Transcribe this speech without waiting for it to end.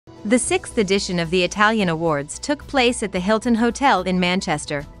The 6th edition of the Italian Awards took place at the Hilton Hotel in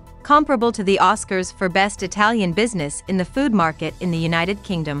Manchester, comparable to the Oscars for Best Italian Business in the food market in the United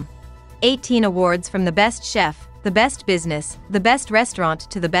Kingdom. 18 awards from the Best Chef, the Best Business, the Best Restaurant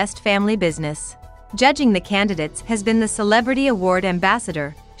to the Best Family Business. Judging the candidates has been the Celebrity Award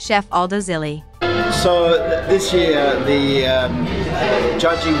Ambassador, Chef Aldo Zilli. So this year, the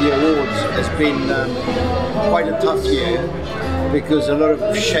judging the awards has been quite a tough year, because a lot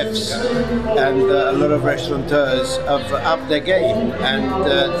of chefs and a lot of restaurateurs have upped their game,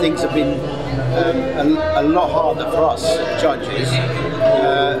 and things have been a lot harder for us judges,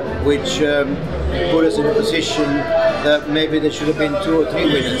 which put us in a position that maybe there should have been 2 or 3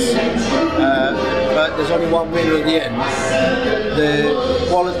 winners, but there's only one winner in the end. The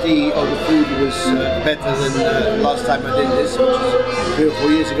quality of the food was better than last time I did this, which was 3 or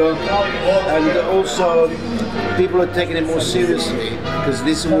 4 years ago, and also people are taking it more seriously, because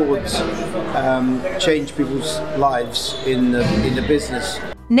these awards change people's lives in the business.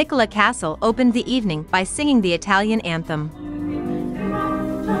 Nicola Castle opened the evening by singing the Italian anthem.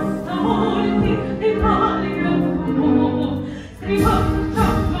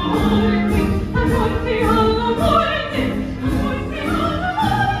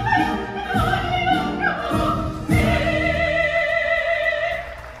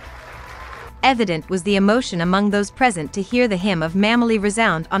 Evident was the emotion among those present to hear the hymn of Mameli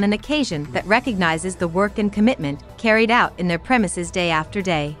resound on an occasion that recognizes the work and commitment carried out in their premises day after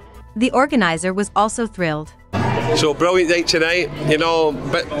day. The organizer was also thrilled. So brilliant night tonight, you know,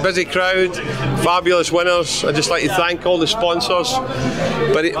 busy crowd, fabulous winners. I'd just like to thank all the sponsors.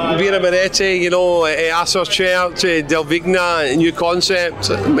 But Birra Moretti, you know, Asser Church, Del Vigna, New Concept,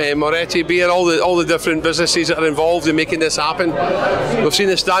 Moretti Beer, all the different businesses that are involved in making this happen. We've seen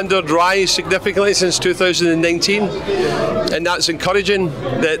the standard rise significantly since 2019, and that's encouraging.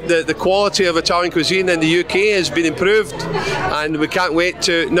 The quality of Italian cuisine in the UK has been improved, and we can't wait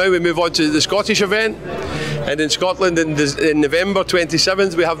to, now we move on to the Scottish event. And in Scotland, in November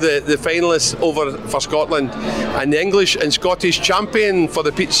 27th, we have the finalists over for Scotland, and the English and Scottish champion for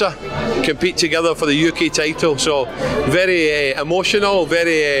the pizza compete together for the UK title. So very emotional,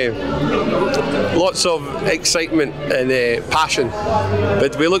 very lots of excitement and passion,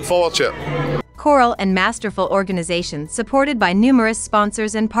 but we look forward to it. Choral and masterful organization supported by numerous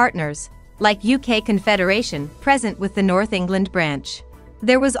sponsors and partners, like UK Confederation, present with the North England branch.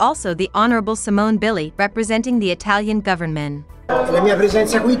 There was also the Honourable Simone Billy representing the Italian government. La mia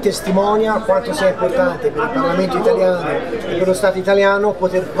presenza qui testimonia quanto sia importante per il Parlamento italiano e per lo Stato italiano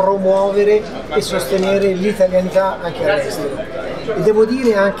poter promuovere e sostenere l'italianità anche all'estero. E devo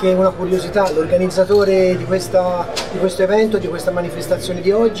dire anche una curiosità: l'organizzatore di questo evento, di questa manifestazione di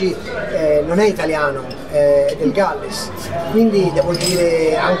oggi, non è italiano, è del Galles, quindi devo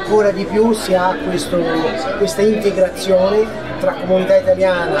dire ancora di più si ha questa integrazione tra comunità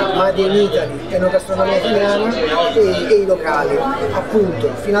italiana, Made in Italy, enogastronomia italiana e i locali,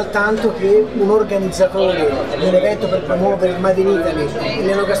 appunto, fino al tanto che un organizzatore di un evento per promuovere il Made in Italy e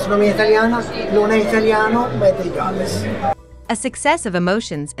l'enogastronomia italiana non è italiano, ma è del Galles. A success of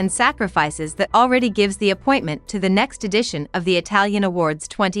emotions and sacrifices that already gives the appointment to the next edition of the Italian Awards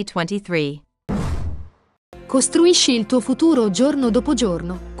 2023. Costruisci il tuo futuro giorno dopo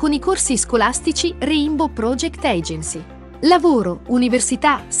giorno con i corsi scolastici Rainbow Project Agency. Lavoro,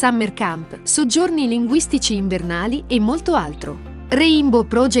 università, summer camp, soggiorni linguistici invernali e molto altro. Rainbow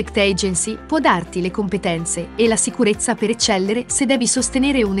Project Agency può darti le competenze e la sicurezza per eccellere se devi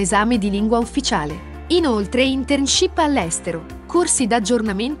sostenere un esame di lingua ufficiale. Inoltre internship all'estero, corsi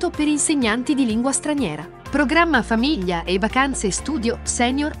d'aggiornamento per insegnanti di lingua straniera, programma famiglia e vacanze studio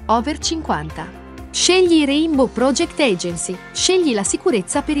senior over 50. Scegli Rainbow Project Agency, scegli la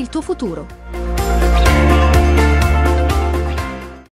sicurezza per il tuo futuro.